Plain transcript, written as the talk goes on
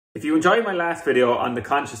If you enjoyed my last video on the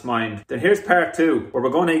conscious mind, then here's part 2, where we're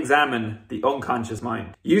going to examine the unconscious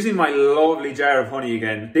mind. Using my lovely jar of honey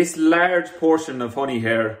again, this large portion of honey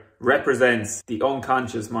here represents the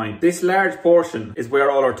unconscious mind. This large portion is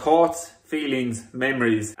where all our thoughts, feelings,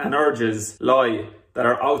 memories and urges lie that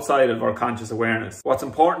are outside of our conscious awareness. What's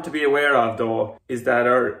important to be aware of though is that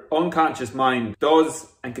our unconscious mind does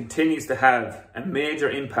and continues to have a major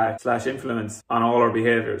impact / influence on all our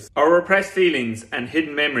behaviours. Our repressed feelings and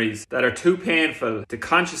hidden memories that are too painful to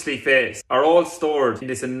consciously face are all stored in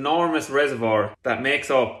this enormous reservoir that makes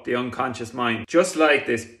up the unconscious mind, just like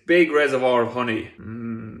this big reservoir of honey.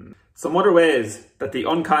 Some other ways that the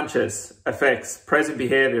unconscious affects present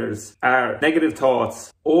behaviours are negative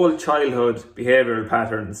thoughts, old childhood behavioural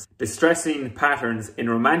patterns, distressing patterns in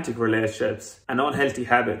romantic relationships, and unhealthy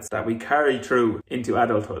habits that we carry through into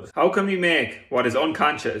adulthood. How can we make what is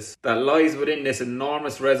unconscious that lies within this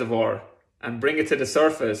enormous reservoir and bring it to the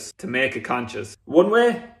surface to make it conscious? One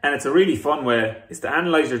way, and it's a really fun way, is to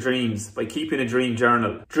analyse your dreams by keeping a dream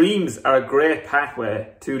journal. Dreams are a great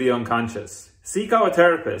pathway to the unconscious. Seek out a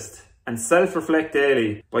therapist and self-reflect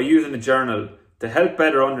daily by using a journal to help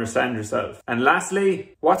better understand yourself. And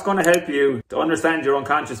lastly, what's going to help you to understand your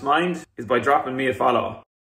unconscious mind is by dropping me a follow.